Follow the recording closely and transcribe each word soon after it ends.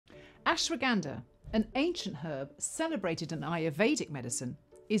Ashwagandha, an ancient herb celebrated in Ayurvedic medicine,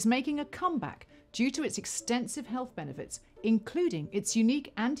 is making a comeback due to its extensive health benefits, including its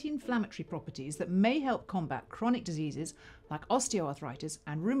unique anti-inflammatory properties that may help combat chronic diseases like osteoarthritis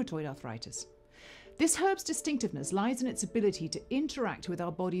and rheumatoid arthritis. This herb's distinctiveness lies in its ability to interact with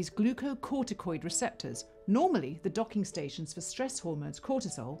our body's glucocorticoid receptors, normally the docking stations for stress hormones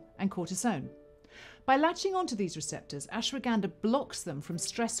cortisol and cortisone. By latching onto these receptors, ashwagandha blocks them from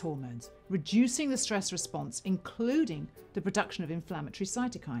stress hormones, reducing the stress response, including the production of inflammatory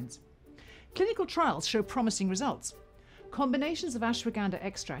cytokines. Clinical trials show promising results. Combinations of ashwagandha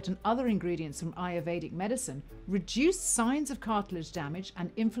extract and other ingredients from Ayurvedic medicine reduced signs of cartilage damage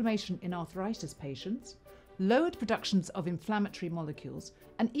and inflammation in arthritis patients, lowered productions of inflammatory molecules,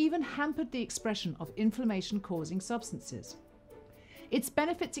 and even hampered the expression of inflammation-causing substances. Its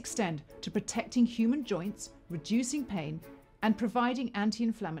benefits extend to protecting human joints, reducing pain, and providing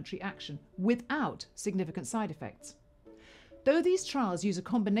anti-inflammatory action without significant side effects. Though these trials use a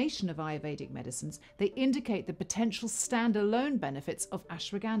combination of Ayurvedic medicines, they indicate the potential standalone benefits of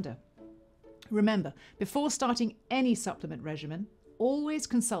ashwagandha. Remember, before starting any supplement regimen, always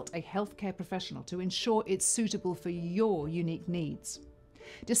consult a healthcare professional to ensure it's suitable for your unique needs.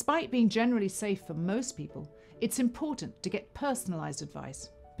 Despite being generally safe for most people, it's important to get personalised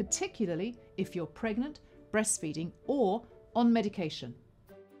advice, particularly if you're pregnant, breastfeeding, or on medication.